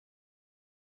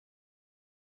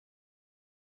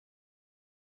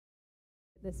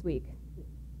this week?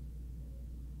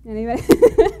 Anybody?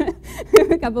 We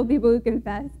have a couple people who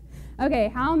confessed. Okay,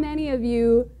 how many of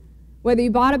you, whether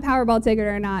you bought a Powerball ticket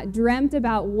or not, dreamt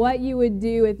about what you would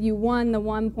do if you won the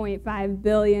 $1.5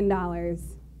 billion?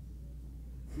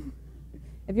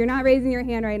 If you're not raising your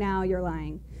hand right now, you're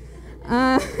lying.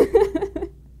 I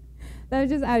was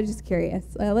just curious.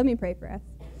 Let me pray for us.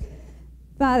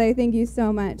 Father, thank you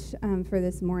so much for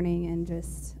this morning and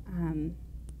just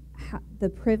the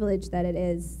privilege that it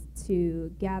is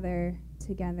to gather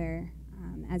together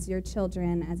as your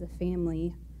children, as a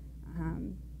family,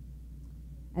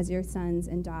 as your sons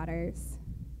and daughters.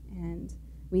 And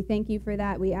we thank you for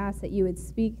that. We ask that you would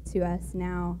speak to us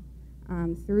now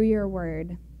through your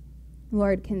word.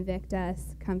 Lord, convict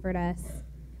us, comfort us,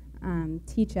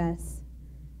 teach us.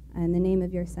 In the name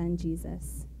of your Son,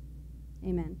 Jesus.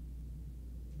 Amen.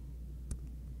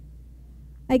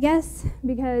 I guess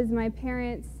because my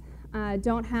parents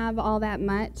don't have all that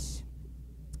much,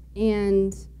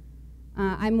 and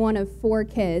I'm one of 4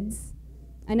 kids,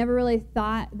 I never really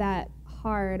thought that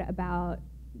hard about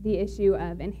the issue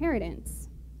of inheritance.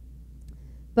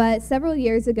 But several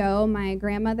years ago, my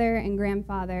grandmother and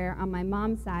grandfather on my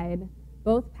mom's side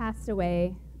both passed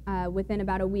away within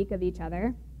about a week of each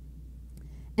other.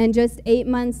 And just 8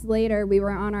 months later, we were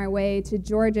on our way to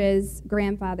George's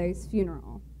grandfather's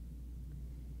funeral.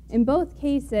 In both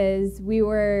cases, we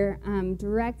were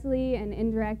directly and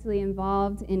indirectly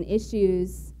involved in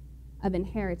issues of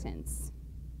inheritance.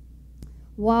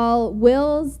 While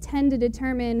wills tend to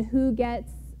determine who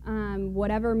gets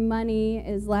whatever money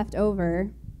is left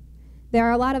over, there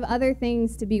are a lot of other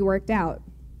things to be worked out,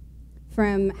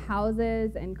 from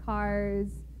houses and cars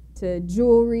to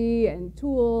jewelry and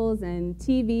tools and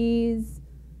TVs,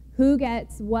 who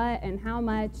gets what and how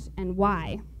much and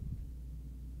why.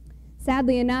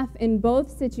 Sadly enough, in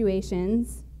both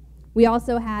situations, we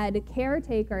also had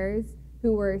caretakers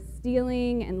who were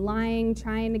stealing and lying,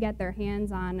 trying to get their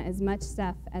hands on as much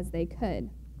stuff as they could.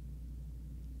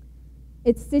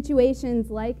 It's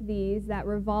situations like these that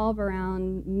revolve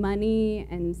around money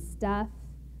and stuff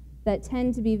that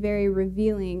tend to be very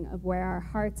revealing of where our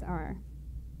hearts are.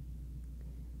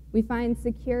 We find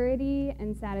security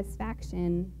and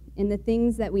satisfaction in the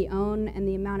things that we own and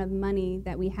the amount of money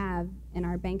that we have in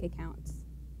our bank accounts.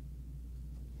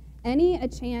 Any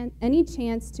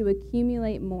chance to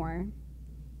accumulate more,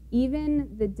 even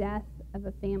the death of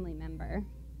a family member,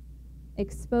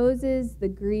 exposes the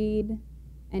greed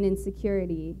and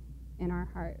insecurity in our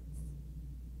hearts.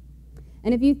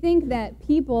 And if you think that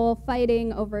people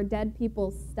fighting over dead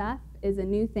people's stuff is a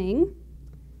new thing,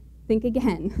 think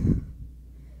again.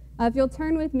 If you'll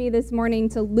turn with me this morning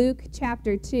to Luke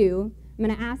chapter 2, I'm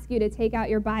going to ask you to take out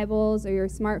your Bibles or your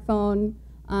smartphone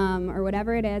or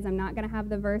whatever it is. I'm not going to have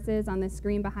the verses on the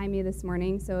screen behind me this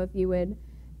morning, so if you would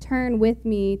turn with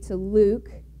me to Luke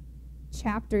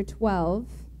chapter 12.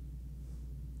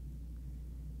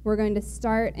 We're going to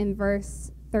start in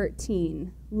verse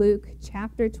 13. Luke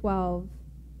chapter 12,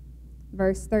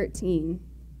 verse 13.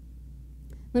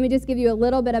 Let me just give you a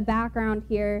little bit of background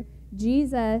here.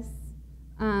 Jesus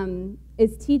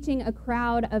is teaching a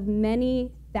crowd of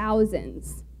many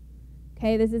thousands.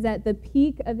 Okay, this is at the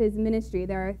peak of his ministry.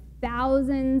 There are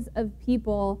thousands of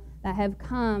people that have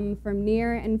come from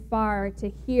near and far to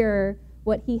hear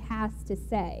what he has to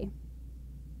say.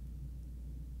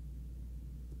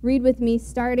 Read with me,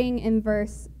 starting in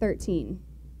verse 13.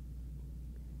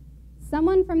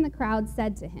 Someone from the crowd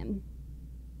said to him,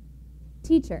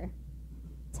 "Teacher,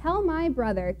 tell my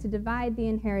brother to divide the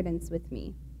inheritance with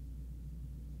me."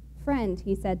 "Friend,"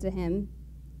 he said to him,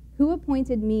 "who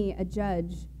appointed me a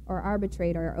judge or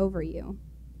arbitrator over you?"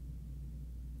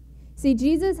 See,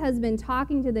 Jesus has been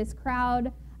talking to this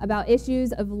crowd about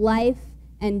issues of life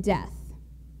and death.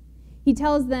 He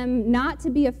tells them not to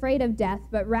be afraid of death,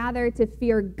 but rather to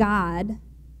fear God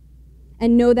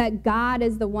and know that God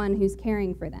is the one who's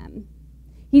caring for them.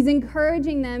 He's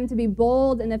encouraging them to be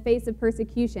bold in the face of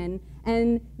persecution.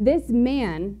 And this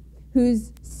man,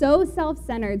 who's so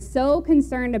self-centered, so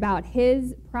concerned about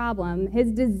his problem,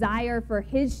 his desire for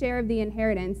his share of the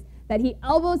inheritance, that he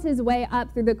elbows his way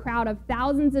up through the crowd of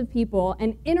thousands of people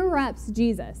and interrupts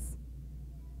Jesus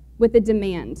with a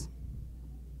demand.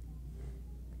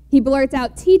 He blurts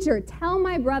out, "Teacher, tell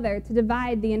my brother to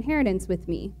divide the inheritance with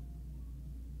me."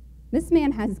 This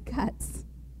man has guts.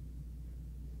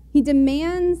 He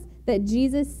demands that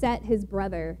Jesus set his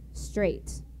brother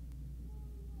straight.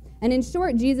 And in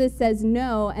short, Jesus says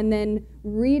no and then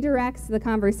redirects the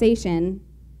conversation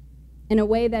in a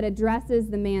way that addresses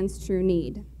the man's true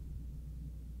need.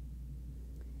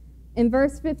 In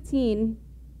verse 15,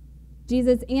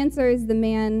 Jesus answers the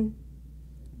man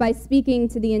by speaking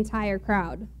to the entire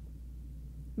crowd.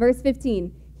 Verse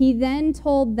 15, he then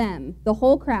told them, the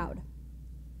whole crowd,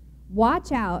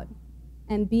 watch out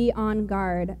and be on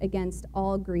guard against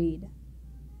all greed,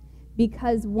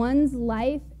 because one's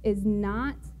life is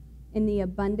not in the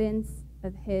abundance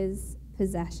of his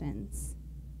possessions.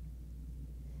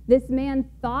 This man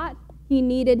thought he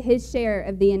needed his share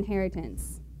of the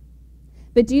inheritance.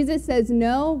 But Jesus says,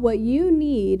 no, what you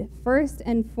need first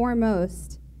and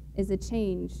foremost is a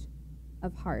change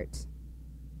of heart.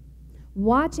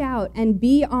 Watch out and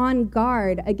be on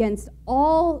guard against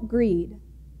all greed,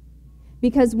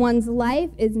 because one's life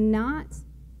is not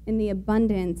in the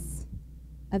abundance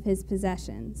of his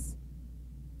possessions.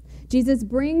 Jesus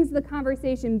brings the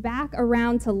conversation back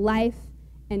around to life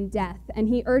and death, and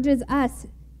he urges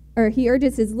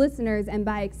his listeners, and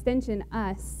by extension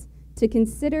us, to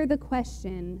consider the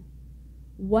question,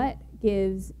 what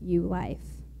gives you life?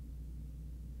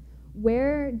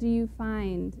 Where do you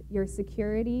find your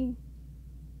security,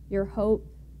 your hope,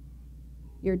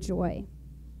 your joy?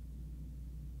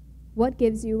 What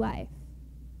gives you life?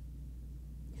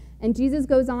 And Jesus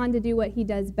goes on to do what he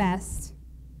does best.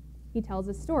 He tells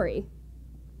a story,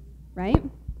 right?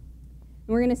 And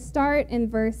we're going to start in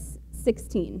verse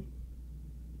 16.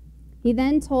 He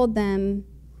then told them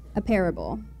a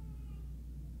parable.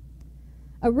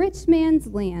 A rich man's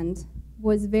land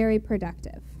was very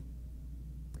productive.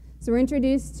 So we're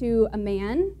introduced to a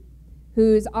man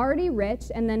who's already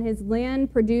rich, and then his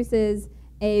land produces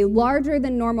a larger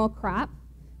than normal crop,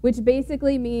 which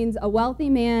basically means a wealthy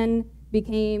man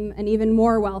became an even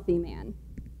more wealthy man,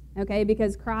 okay?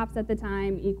 Because crops at the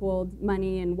time equaled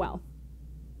money and wealth.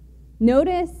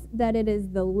 Notice that it is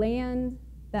the land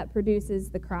that produces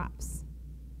the crops,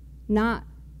 not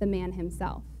the man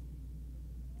himself.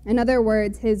 In other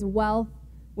words, his wealth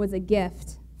was a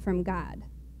gift from God.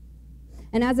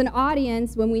 And as an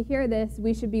audience, when we hear this,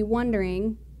 we should be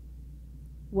wondering,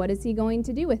 what is he going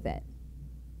to do with it?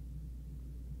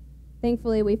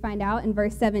 Thankfully, we find out in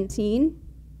verse 17,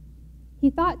 he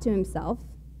thought to himself,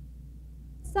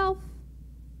 "Self,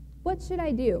 what should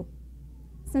I do,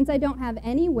 since I don't have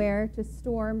anywhere to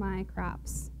store my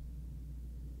crops?"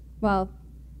 Well,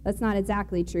 that's not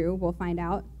exactly true, we'll find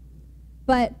out.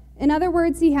 But in other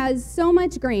words, he has so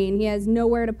much grain, he has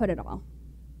nowhere to put it all.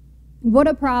 What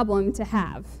a problem to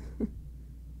have.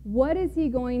 What is he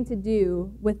going to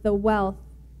do with the wealth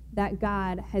that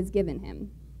God has given him?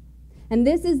 And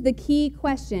this is the key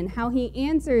question. How he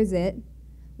answers it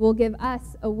will give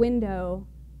us a window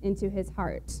into his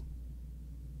heart.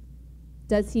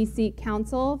 Does he seek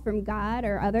counsel from God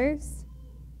or others?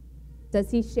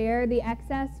 Does he share the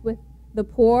excess with the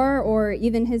poor or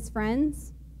even his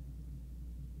friends?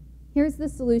 Here's the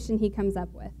solution he comes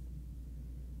up with,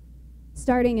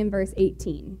 starting in verse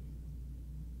 18.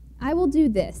 "I will do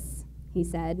this," he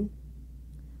said.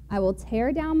 "I will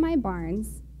tear down my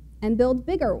barns and build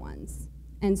bigger ones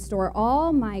and store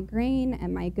all my grain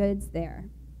and my goods there.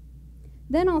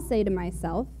 Then I'll say to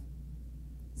myself,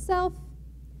 'Self,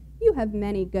 you have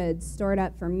many goods stored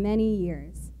up for many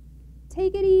years.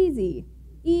 Take it easy.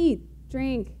 Eat,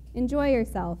 drink, enjoy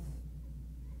yourself.'"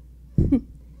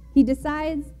 He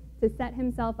decides to set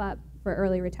himself up for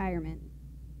early retirement.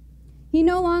 He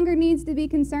no longer needs to be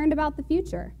concerned about the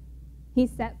future.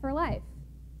 He's set for life.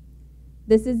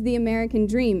 This is the American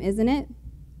dream, isn't it?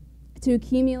 To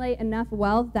accumulate enough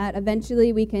wealth that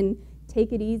eventually we can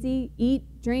take it easy, eat,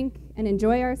 drink, and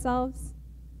enjoy ourselves.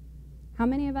 How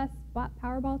many of us bought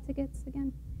Powerball tickets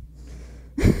again?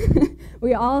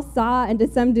 We all saw, and to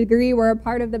some degree were a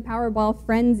part of the Powerball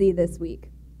frenzy this week.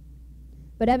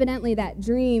 But evidently that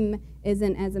dream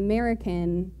isn't as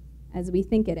American as we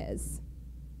think it is.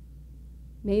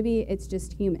 Maybe it's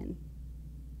just human.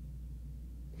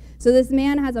 So this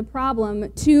man has a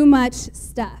problem, too much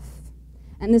stuff.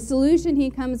 And the solution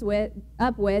he comes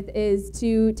up with is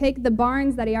to take the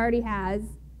barns that he already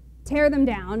has, tear them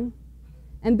down,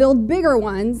 and build bigger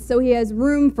ones so he has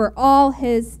room for all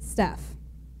his stuff.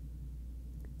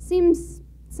 Seems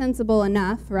sensible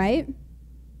enough, right?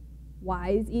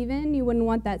 Wise even. You wouldn't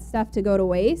want that stuff to go to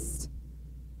waste.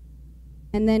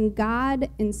 And then God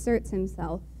inserts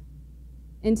himself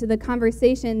into the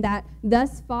conversation that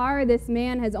thus far this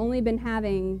man has only been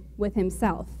having with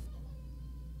himself.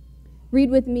 Read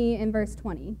with me in verse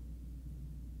 20.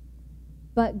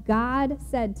 "But God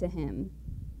said to him,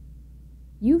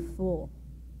 'You fool,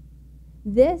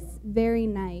 this very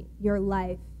night your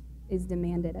life is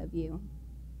demanded of you.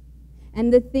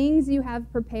 And the things you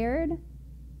have prepared,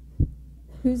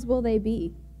 whose will they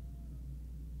be?'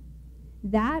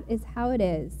 That is how it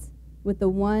is with the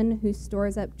one who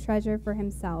stores up treasure for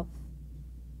himself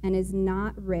and is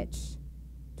not rich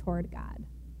toward God.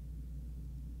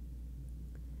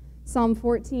 Psalm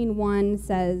 14:1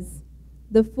 says,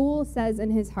 "The fool says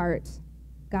in his heart,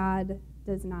 God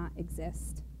does not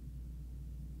exist."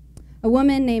 A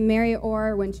woman named Mary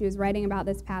Orr, when she was writing about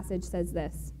this passage, says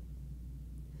this: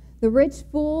 "The rich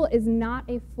fool is not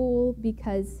a fool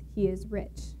because he is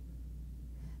rich,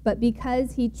 but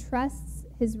because he trusts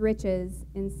his riches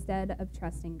instead of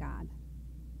trusting God.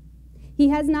 He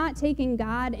has not taken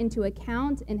God into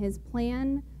account in his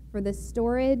plan for the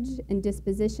storage and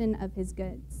disposition of his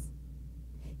goods.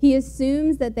 He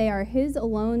assumes that they are his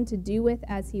alone to do with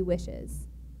as he wishes.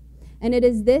 And it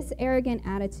is this arrogant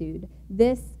attitude,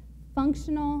 this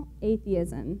functional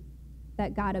atheism,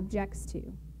 that God objects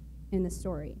to in the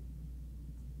story.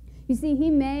 You see, he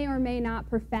may or may not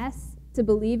profess to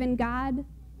believe in God,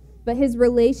 but his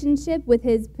relationship with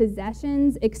his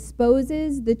possessions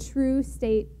exposes the true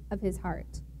state of his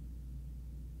heart.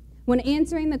 When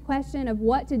answering the question of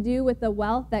what to do with the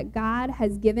wealth that God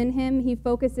has given him, he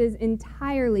focuses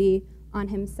entirely on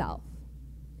himself.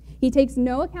 He takes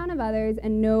no account of others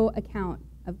and no account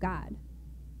of God.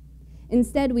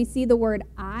 Instead, we see the word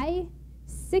I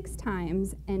 6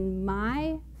 times and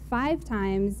my 5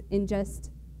 times in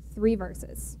just 3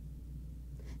 verses.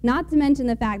 Not to mention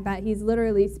the fact that he's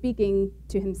literally speaking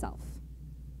to himself.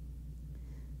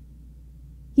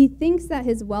 He thinks that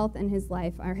his wealth and his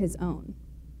life are his own,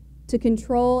 to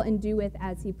control and do with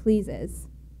as he pleases.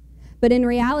 But in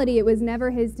reality, it was never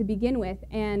his to begin with,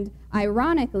 and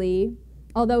ironically,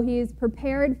 although he is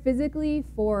prepared physically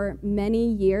for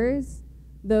many years,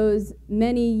 those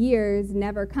many years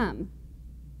never come.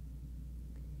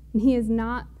 And he is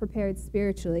not prepared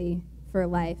spiritually for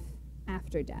life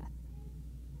after death.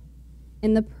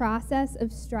 In the process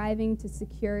of striving to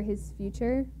secure his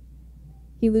future,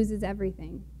 he loses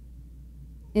everything.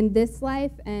 In this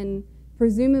life and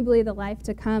presumably the life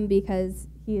to come, because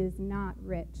he is not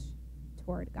rich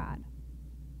toward God.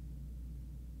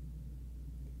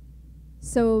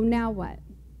 So now what?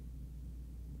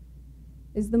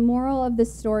 Is the moral of the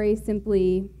story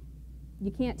simply,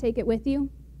 you can't take it with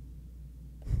you?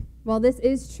 While this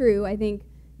is true, I think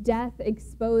death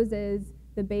exposes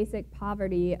the basic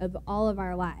poverty of all of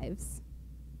our lives.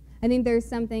 I think there's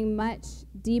something much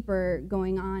deeper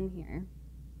going on here.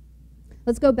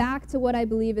 Let's go back to what I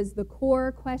believe is the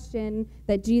core question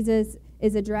that Jesus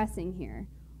is addressing here.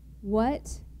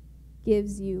 What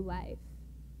gives you life?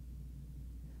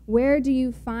 Where do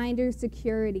you find your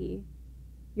security,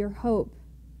 your hope,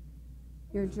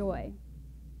 your joy?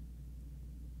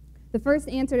 The first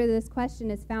answer to this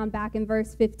question is found back in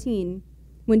verse 15,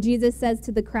 when Jesus says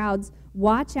to the crowds,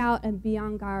 "Watch out and be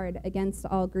on guard against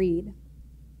all greed,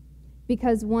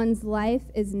 because one's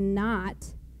life is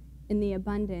not in the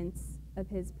abundance of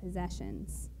his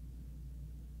possessions."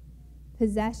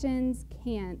 Possessions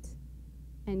can't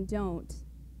and don't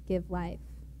give life.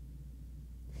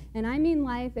 And I mean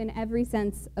life in every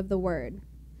sense of the word.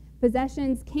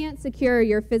 Possessions can't secure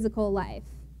your physical life.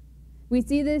 We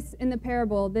see this in the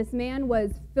parable. This man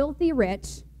was filthy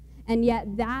rich, and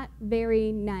yet that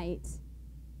very night,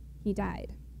 he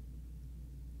died.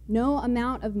 No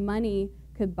amount of money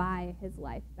could buy his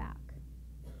life back.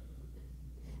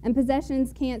 And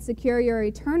possessions can't secure your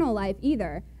eternal life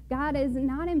either. God is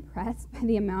not impressed by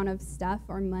the amount of stuff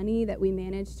or money that we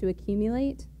manage to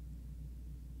accumulate.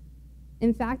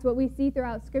 In fact, what we see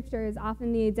throughout Scripture is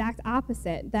often the exact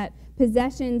opposite, that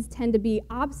possessions tend to be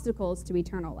obstacles to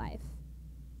eternal life.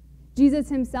 Jesus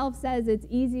himself says it's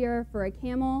easier for a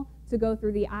camel to go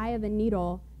through the eye of a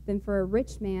needle than for a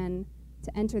rich man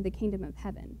to enter the kingdom of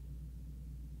heaven.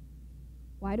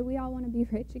 Why do we all want to be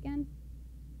rich again?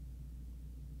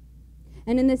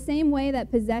 And in the same way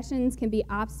that possessions can be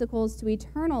obstacles to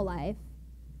eternal life,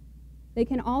 they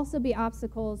can also be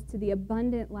obstacles to the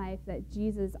abundant life that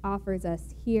Jesus offers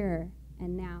us here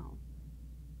and now.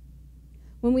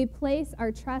 When we place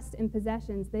our trust in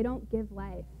possessions, they don't give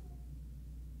life.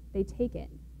 They take it.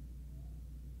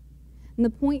 And the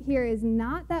point here is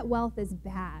not that wealth is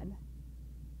bad,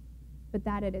 but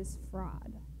that it is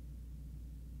fraud.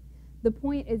 The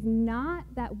point is not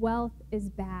that wealth is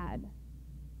bad,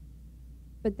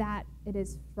 but that it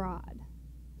is fraud.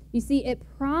 You see, it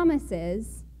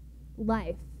promises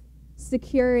life,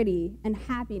 security, and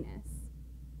happiness.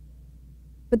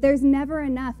 But there's never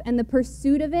enough, and the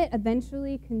pursuit of it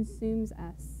eventually consumes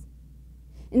us.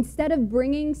 Instead of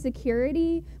bringing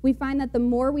security, we find that the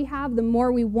more we have, the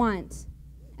more we want,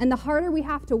 and the harder we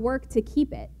have to work to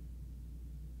keep it.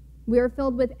 We are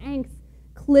filled with angst,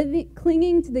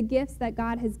 clinging to the gifts that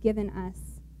God has given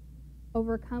us,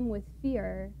 overcome with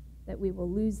fear that we will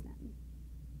lose them.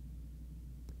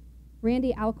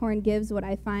 Randy Alcorn gives what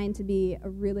I find to be a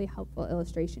really helpful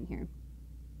illustration here.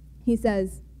 He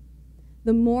says,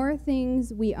 the more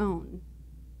things we own,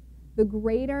 the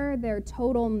greater their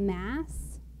total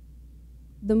mass,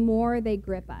 the more they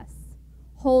grip us,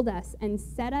 hold us, and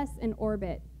set us in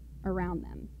orbit around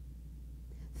them.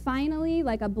 Finally,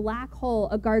 like a black hole,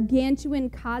 a gargantuan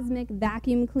cosmic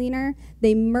vacuum cleaner,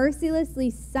 they mercilessly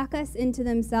suck us into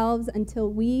themselves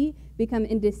until we become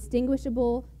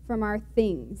indistinguishable from our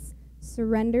things,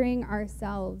 surrendering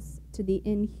ourselves to the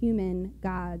inhuman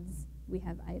gods we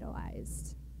have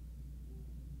idolized.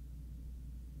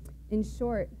 In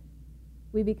short,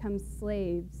 we become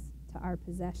slaves to our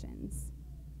possessions.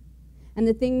 And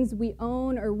the things we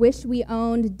own or wish we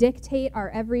owned dictate our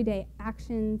everyday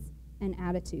actions and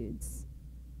attitudes.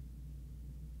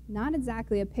 Not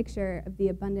exactly a picture of the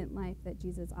abundant life that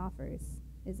Jesus offers,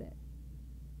 is it?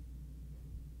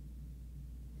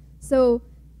 So,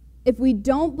 if we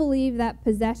don't believe that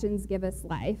possessions give us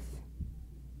life,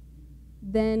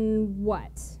 then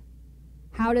what?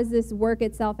 How does this work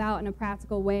itself out in a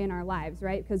practical way in our lives,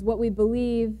 right? Because what we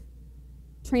believe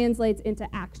translates into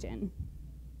action.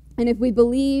 And if we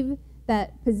believe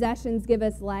that possessions give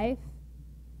us life,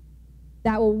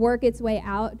 that will work its way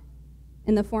out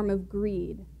in the form of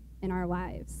greed in our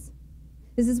lives.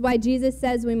 This is why Jesus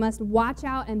says we must watch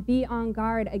out and be on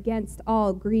guard against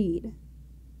all greed.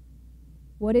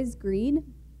 What is greed?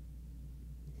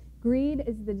 Greed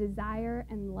is the desire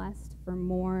and lust for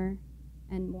more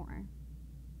and more.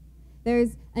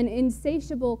 There's an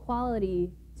insatiable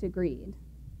quality to greed.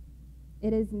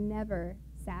 It is never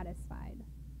satisfied.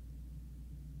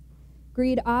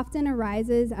 Greed often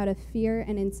arises out of fear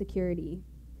and insecurity,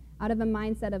 out of a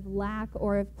mindset of lack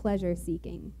or of pleasure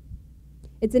seeking.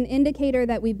 It's an indicator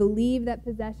that we believe that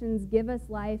possessions give us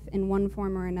life in one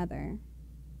form or another.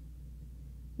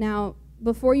 Now,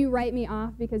 before you write me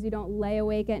off because you don't lay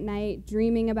awake at night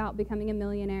dreaming about becoming a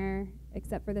millionaire,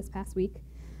 except for this past week,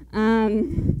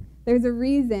 there's a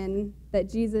reason that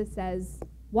Jesus says,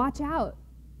 watch out,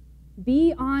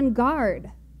 be on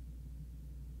guard.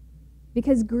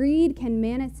 Because greed can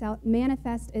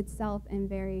manifest itself in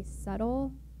very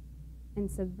subtle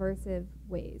and subversive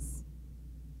ways.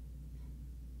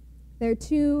 There are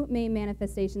two main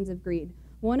manifestations of greed,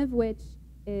 one of which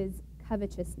is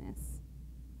covetousness,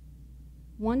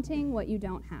 wanting what you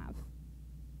don't have,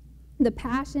 the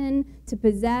passion to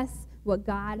possess what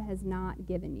God has not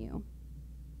given you.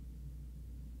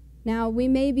 Now, we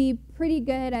may be pretty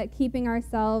good at keeping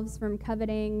ourselves from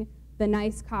coveting the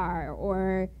nice car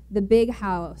or the big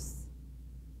house.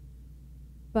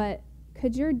 But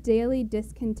could your daily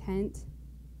discontent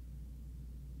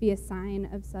be a sign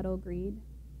of subtle greed?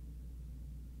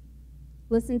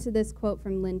 Listen to this quote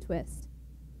from Lynn Twist.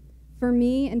 For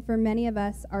me and for many of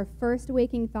us, our first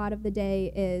waking thought of the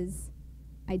day is,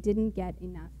 I didn't get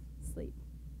enough sleep.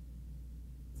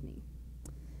 It's me.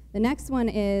 The next one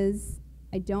is,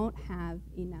 I don't have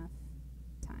enough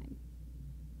time.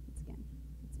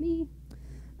 It's me.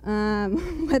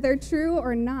 Whether true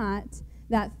or not,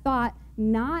 that thought,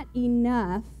 not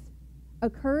enough,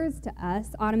 occurs to us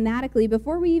automatically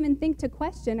before we even think to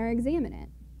question or examine it.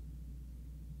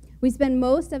 We spend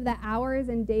most of the hours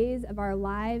and days of our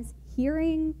lives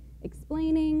hearing,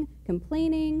 explaining,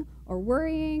 complaining, or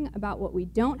worrying about what we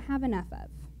don't have enough of.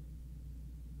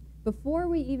 Before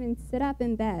we even sit up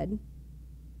in bed,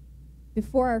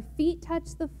 before our feet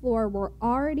touch the floor, we're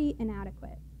already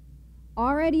inadequate,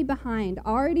 already behind,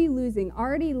 already losing,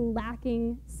 already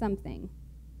lacking something.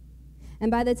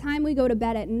 And by the time we go to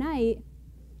bed at night,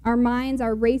 our minds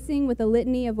are racing with a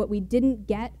litany of what we didn't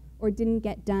get or didn't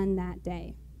get done that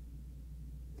day.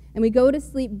 And we go to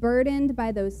sleep burdened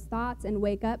by those thoughts and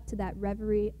wake up to that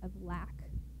reverie of lack.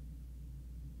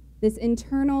 This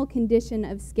internal condition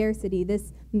of scarcity,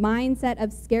 this mindset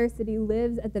of scarcity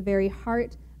lives at the very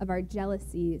heart of our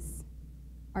jealousies,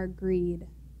 our greed,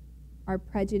 our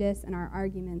prejudice, and our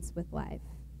arguments with life.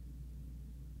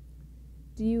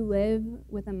 Do you live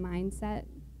with a mindset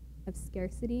of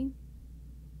scarcity?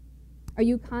 Are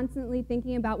you constantly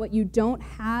thinking about what you don't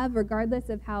have, regardless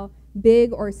of how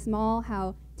big or small,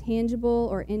 how tangible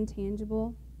or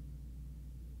intangible?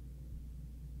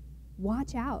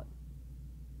 Watch out.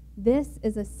 This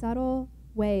is a subtle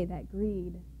way that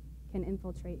greed can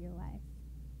infiltrate your life.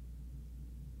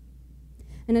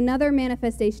 And another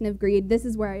manifestation of greed, this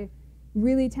is where I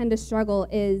really tend to struggle,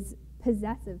 is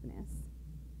possessiveness.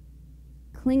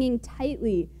 Clinging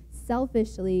tightly,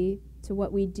 selfishly to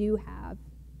what we do have.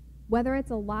 Whether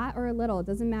it's a lot or a little, it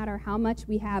doesn't matter how much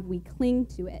we have, we cling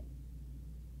to it.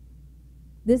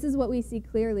 This is what we see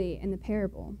clearly in the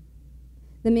parable.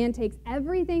 The man takes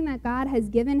everything that God has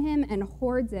given him and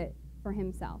hoards it for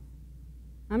himself.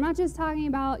 I'm not just talking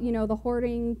about, the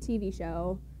hoarding TV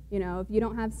show. If you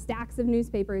don't have stacks of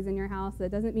newspapers in your house, that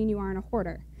doesn't mean you aren't a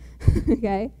hoarder,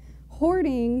 okay?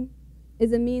 Hoarding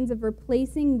is a means of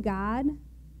replacing God,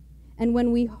 and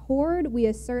when we hoard, we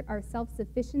assert our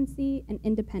self-sufficiency and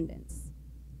independence.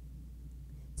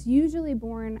 It's usually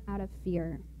born out of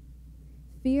fear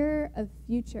of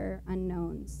future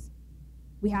unknowns.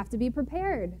 We have to be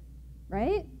prepared,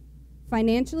 right?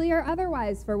 Financially or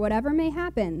otherwise, for whatever may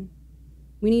happen.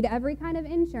 We need every kind of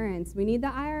insurance. We need the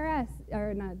IRS,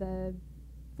 or not the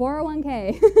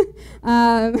 401k.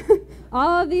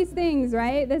 All of these things,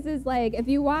 right? This is like, if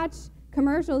you watch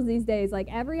commercials these days, like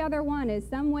every other one is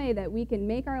some way that we can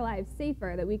make our lives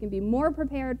safer, that we can be more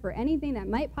prepared for anything that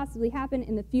might possibly happen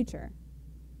in the future.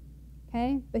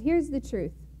 Okay? But here's the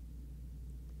truth.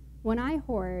 When I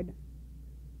hoard,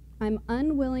 I'm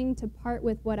unwilling to part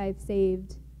with what I've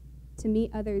saved to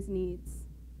meet others' needs,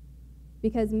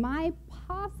 because my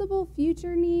possible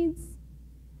future needs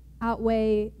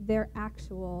outweigh their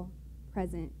actual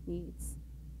present needs.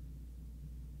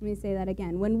 Let me say that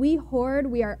again. When we hoard,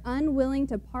 we are unwilling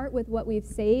to part with what we've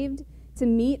saved to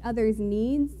meet others'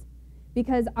 needs,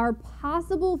 because our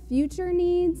possible future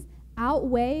needs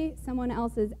outweigh someone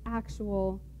else's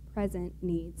actual present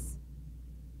needs.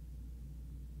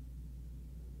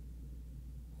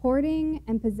 Hoarding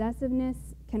and possessiveness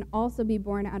can also be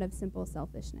born out of simple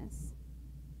selfishness.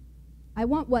 I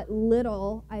want what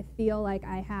little I feel like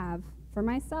I have for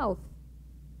myself.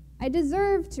 I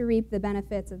deserve to reap the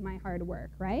benefits of my hard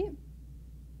work, right?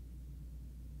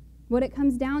 What it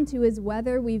comes down to is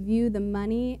whether we view the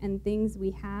money and things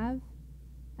we have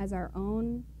as our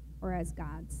own or as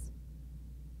God's.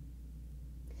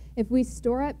 If we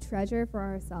store up treasure for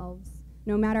ourselves,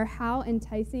 no matter how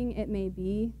enticing it may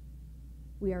be,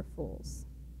 we are fools.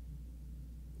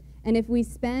 And if we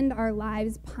spend our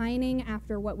lives pining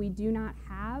after what we do not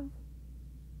have,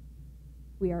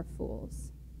 we are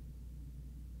fools.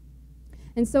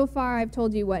 And so far, I've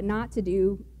told you what not to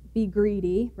do, be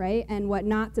greedy, right? And what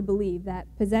not to believe, that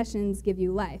possessions give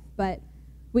you life. But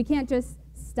we can't just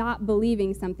stop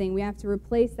believing something. We have to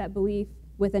replace that belief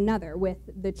with another, with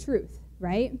the truth,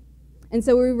 right? And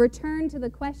so we return to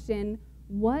the question,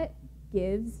 what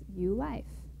gives you life?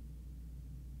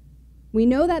 We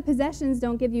know that possessions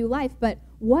don't give you life, but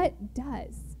what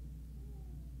does?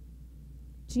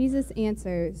 Jesus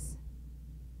answers,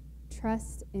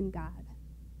 trust in God.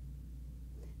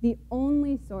 The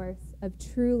only source of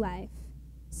true life,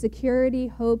 security,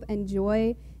 hope, and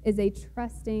joy is a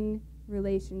trusting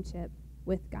relationship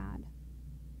with God.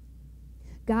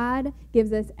 God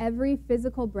gives us every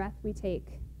physical breath we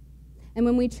take. And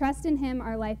when we trust in him,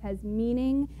 our life has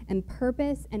meaning and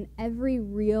purpose, and every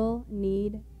real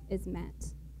need is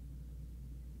met.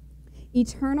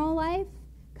 Eternal life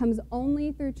comes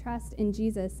only through trust in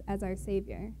Jesus as our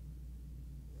Savior.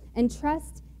 And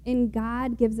trust in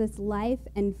God gives us life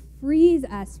and frees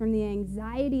us from the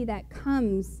anxiety that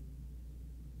comes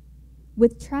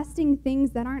with trusting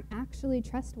things that aren't actually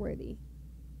trustworthy,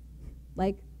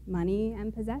 like money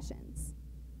and possessions.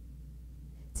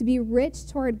 To be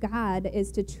rich toward God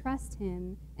is to trust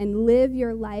him and live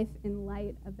your life in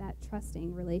light of that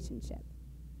trusting relationship.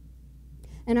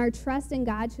 And our trust in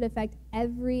God should affect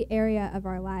every area of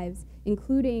our lives,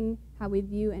 including how we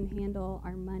view and handle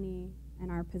our money and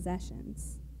our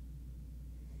possessions.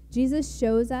 Jesus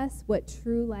shows us what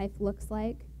true life looks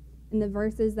like in the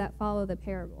verses that follow the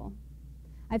parable.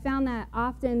 I found that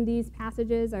often these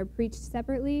passages are preached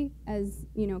separately as,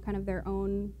 kind of their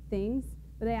own things,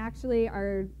 but they actually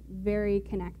are very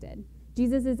connected.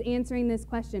 Jesus is answering this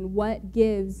question, what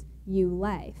gives you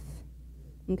life?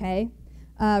 Okay?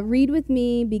 Read with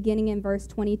me beginning in verse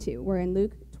 22. We're in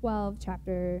Luke 12,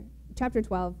 chapter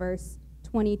 12, verse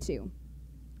 22.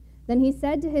 Then he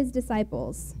said to his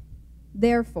disciples,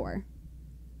 therefore,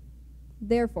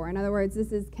 in other words,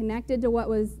 this is connected to what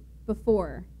was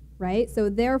before, right? So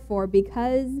therefore,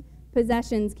 because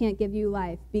possessions can't give you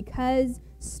life, because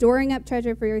storing up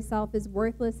treasure for yourself is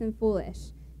worthless and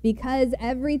foolish, because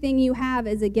everything you have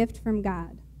is a gift from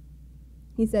God.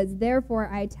 He says, therefore,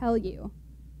 I tell you,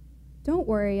 don't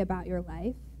worry about your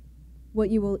life,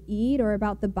 what you will eat, or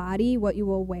about the body, what you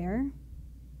will wear.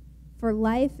 For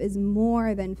life is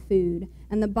more than food,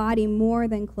 and the body more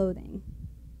than clothing.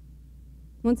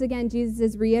 Once again, Jesus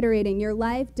is reiterating, your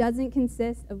life doesn't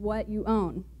consist of what you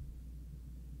own.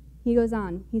 He goes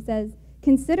on, he says,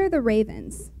 consider the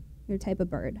ravens, your type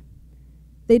of bird.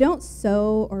 They don't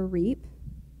sow or reap.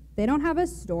 They don't have a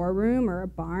storeroom or a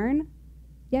barn,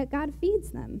 yet God feeds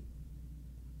them.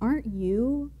 Aren't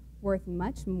you worth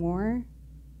much more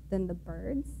than the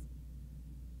birds?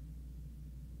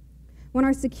 When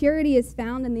our security is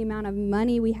found in the amount of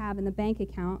money we have in the bank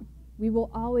account, we will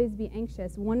always be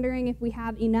anxious, wondering if we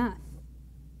have enough.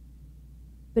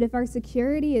 But if our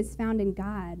security is found in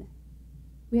God,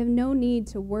 we have no need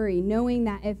to worry, knowing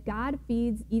that if God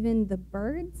feeds even the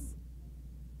birds,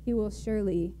 he will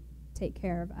surely take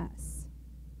care of us.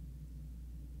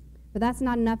 But that's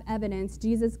not enough evidence.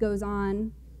 Jesus goes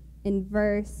on in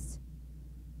verse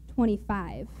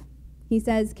 25. He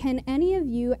says, "Can any of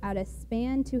you add a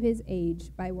span to his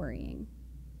age by worrying?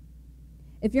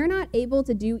 If you're not able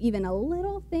to do even a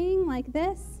little thing like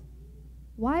this,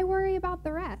 why worry about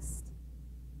the rest?"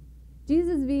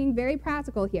 Jesus is being very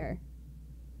practical here.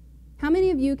 How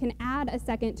many of you can add a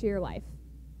second to your life?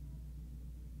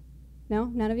 No?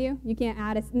 None of you? You can't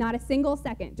add not a single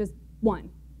second, just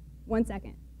 1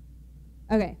 second.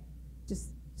 Okay,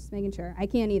 just making sure. I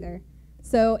can't either.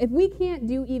 So if we can't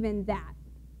do even that,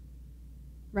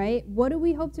 right, what do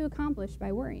we hope to accomplish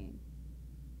by worrying?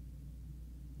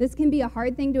 This can be a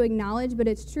hard thing to acknowledge, but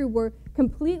it's true. We're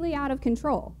completely out of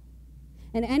control.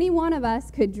 And any one of us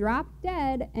could drop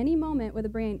dead any moment with a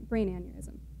brain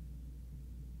aneurysm.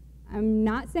 I'm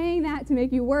not saying that to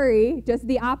make you worry, just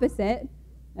the opposite,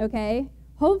 okay?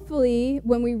 Hopefully,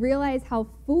 when we realize how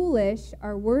foolish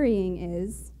our worrying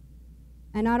is,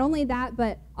 and not only that,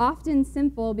 but often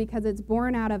sinful because it's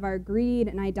born out of our greed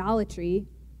and idolatry,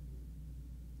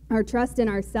 our trust in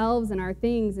ourselves and our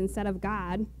things instead of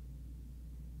God,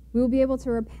 we will be able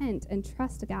to repent and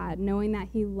trust God, knowing that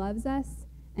he loves us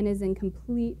and is in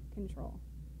complete control.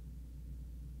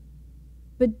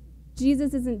 But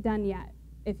Jesus isn't done yet.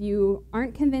 If you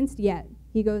aren't convinced yet,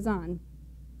 he goes on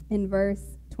in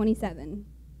verse 27.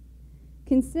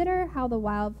 "Consider how the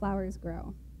wildflowers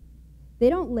grow. They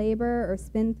don't labor or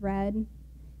spin thread,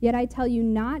 yet I tell you,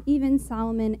 not even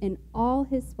Solomon in all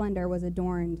his splendor was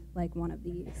adorned like one of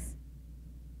these.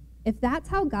 If that's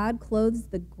how God clothes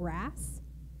the grass,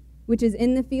 which is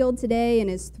in the field today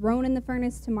and is thrown in the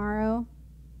furnace tomorrow,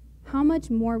 how much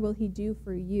more will he do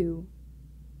for you,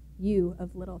 you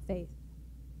of little faith?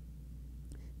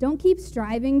 Don't keep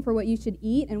striving for what you should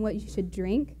eat and what you should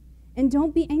drink, and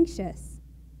don't be anxious,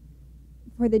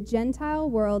 for the Gentile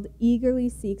world eagerly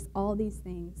seeks all these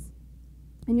things,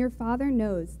 and your Father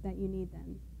knows that you need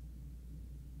them."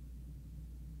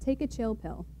 Take a chill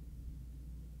pill.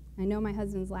 I know my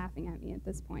husband's laughing at me at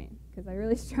this point because I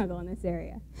really struggle in this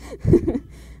area.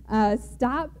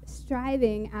 Stop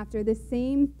striving after the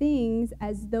same things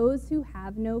as those who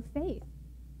have no faith.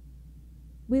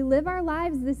 We live our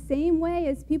lives the same way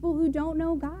as people who don't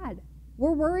know God.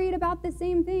 We're worried about the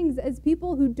same things as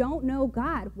people who don't know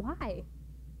God. Why?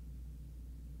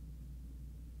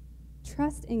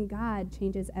 Trust in God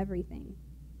changes everything.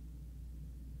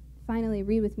 Finally,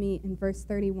 read with me in verse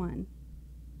 31.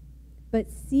 "But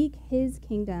seek his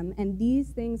kingdom, and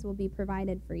these things will be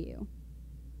provided for you.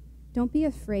 Don't be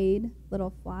afraid,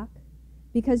 little flock,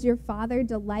 because your Father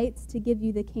delights to give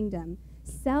you the kingdom.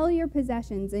 Sell your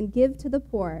possessions and give to the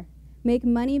poor. Make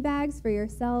money bags for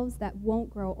yourselves that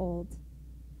won't grow old,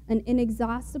 an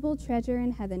inexhaustible treasure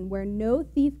in heaven where no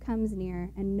thief comes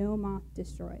near and no moth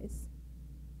destroys."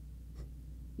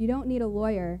 You don't need a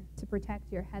lawyer to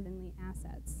protect your heavenly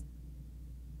assets.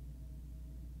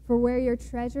 For where your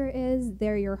treasure is,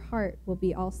 there your heart will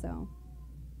be also.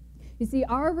 You see,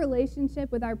 our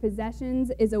relationship with our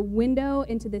possessions is a window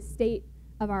into the state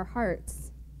of our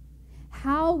hearts.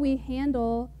 How we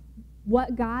handle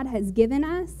what God has given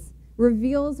us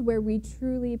reveals where we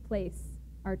truly place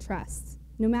our trust,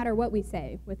 no matter what we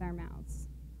say with our mouths.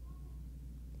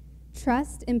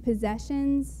 Trust in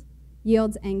possessions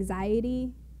yields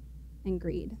anxiety and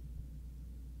greed.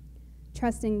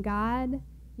 Trust in God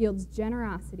yields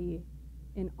generosity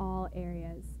in all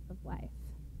areas of life.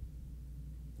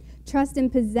 Trust in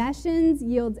possessions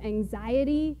yields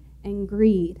anxiety and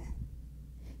greed.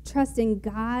 Trust in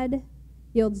God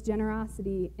yields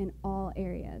generosity in all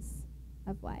areas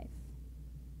of life.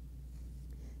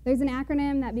 There's an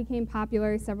acronym that became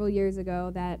popular several years ago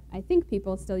that I think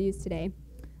people still use today.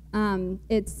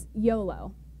 It's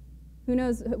YOLO. Who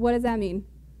knows, what does that mean?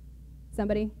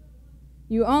 Somebody?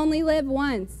 You only live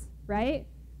once, right?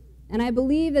 And I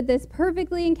believe that this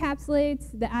perfectly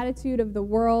encapsulates the attitude of the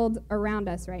world around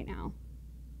us right now,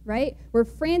 right? We're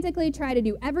frantically trying to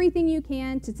do everything you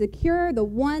can to secure the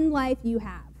one life you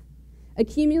have.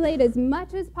 Accumulate as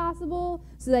much as possible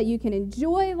so that you can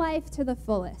enjoy life to the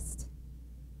fullest.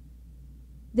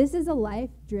 This is a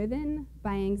life driven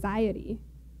by anxiety.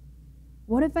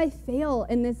 What if I fail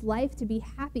in this life to be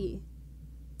happy,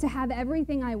 to have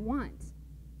everything I want?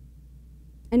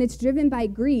 And it's driven by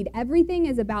greed. Everything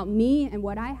is about me and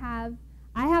what I have.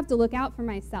 I have to look out for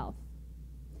myself.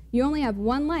 You only have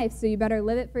one life, so you better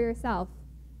live it for yourself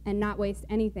and not waste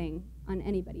anything on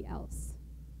anybody else.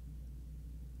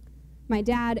 My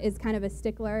dad is kind of a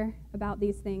stickler about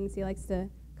these things. He likes to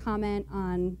comment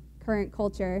on current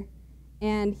culture.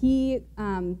 And he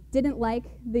didn't like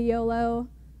the YOLO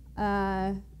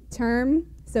term,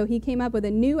 so he came up with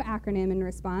a new acronym in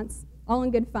response, all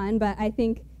in good fun, but I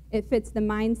think it fits the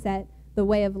mindset, the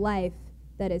way of life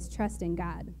that is trusting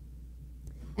God.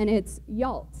 And it's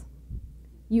YALT.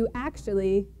 You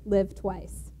actually live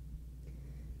twice.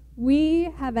 We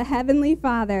have a Heavenly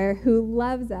Father who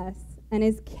loves us and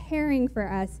is caring for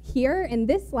us here in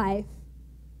this life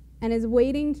and is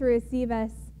waiting to receive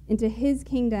us into His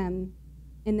kingdom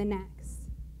in the next.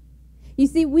 You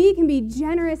see, we can be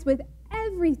generous with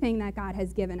everything that God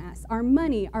has given us, our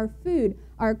money, our food,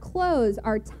 our clothes,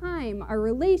 our time, our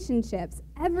relationships,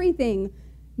 everything,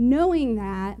 knowing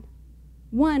that,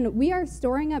 one, we are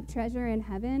storing up treasure in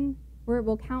heaven where it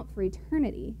will count for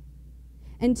eternity.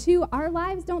 And two, our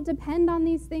lives don't depend on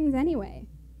these things anyway.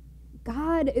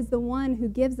 God is the one who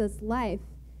gives us life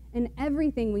and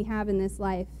everything we have in this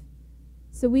life,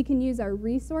 so we can use our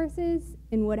resources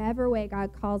in whatever way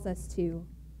God calls us to,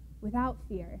 without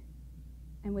fear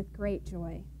and with great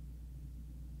joy.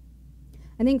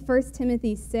 I think 1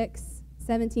 Timothy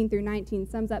 6:17 through 19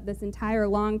 sums up this entire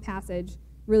long passage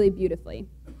really beautifully.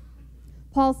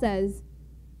 Paul says,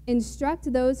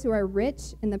 "Instruct those who are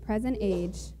rich in the present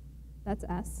age," that's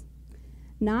us,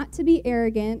 "not to be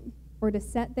arrogant or to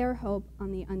set their hope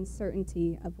on the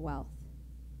uncertainty of wealth,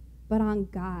 but on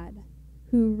God,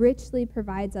 who richly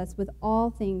provides us with all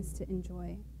things to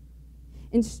enjoy.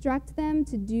 Instruct them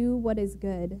to do what is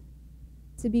good,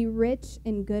 to be rich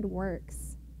in good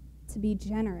works, to be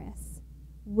generous,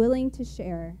 willing to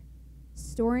share,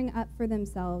 storing up for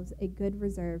themselves a good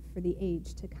reserve for the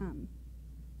age to come,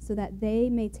 so that they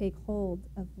may take hold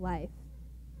of life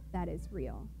that is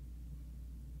real."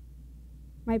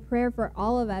 My prayer for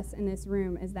all of us in this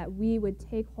room is that we would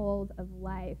take hold of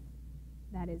life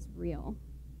that is real.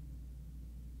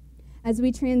 As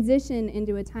we transition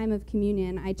into a time of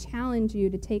communion, I challenge you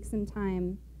to take some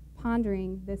time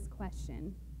pondering this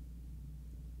question.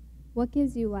 What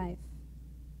gives you life?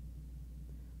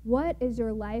 What is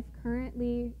your life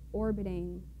currently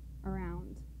orbiting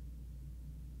around?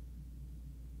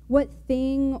 What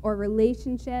thing or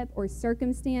relationship or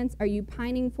circumstance are you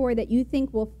pining for that you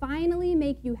think will finally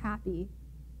make you happy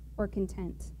or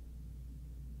content?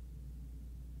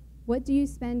 What do you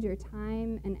spend your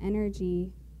time and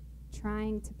energy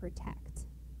trying to protect?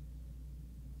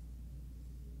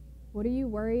 What are you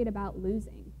worried about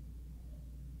losing?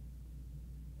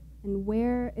 And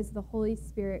where is the Holy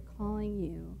Spirit calling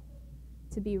you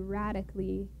to be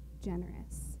radically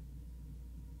generous?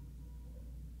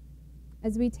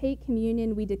 As we take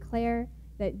communion, we declare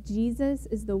that Jesus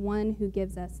is the one who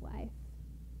gives us life.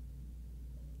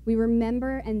 We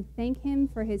remember and thank Him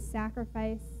for His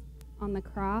sacrifice on the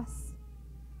cross,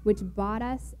 which bought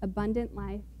us abundant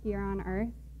life here on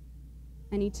earth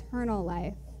and eternal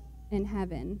life in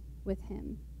heaven with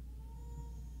Him.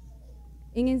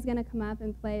 Inge's going to come up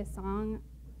and play a song.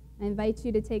 I invite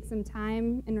you to take some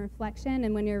time in reflection,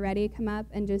 and when you're ready, come up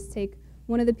and just take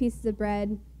one of the pieces of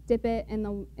bread, dip it in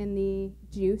the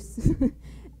juice,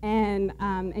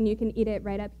 and you can eat it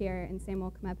right up here, and Sam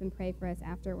will come up and pray for us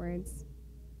afterwards.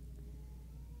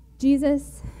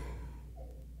 Jesus,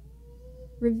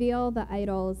 reveal the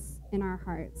idols in our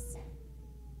hearts.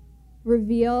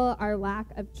 Reveal our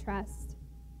lack of trust,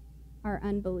 our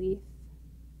unbelief.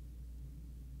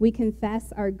 We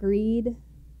confess our greed,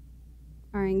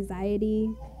 our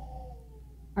anxiety,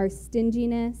 our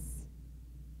stinginess,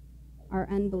 our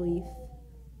unbelief.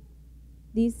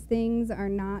 These things are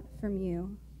not from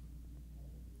you.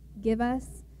 Give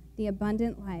us the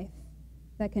abundant life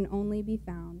that can only be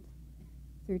found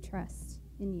through trust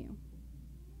in you.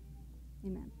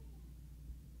 Amen.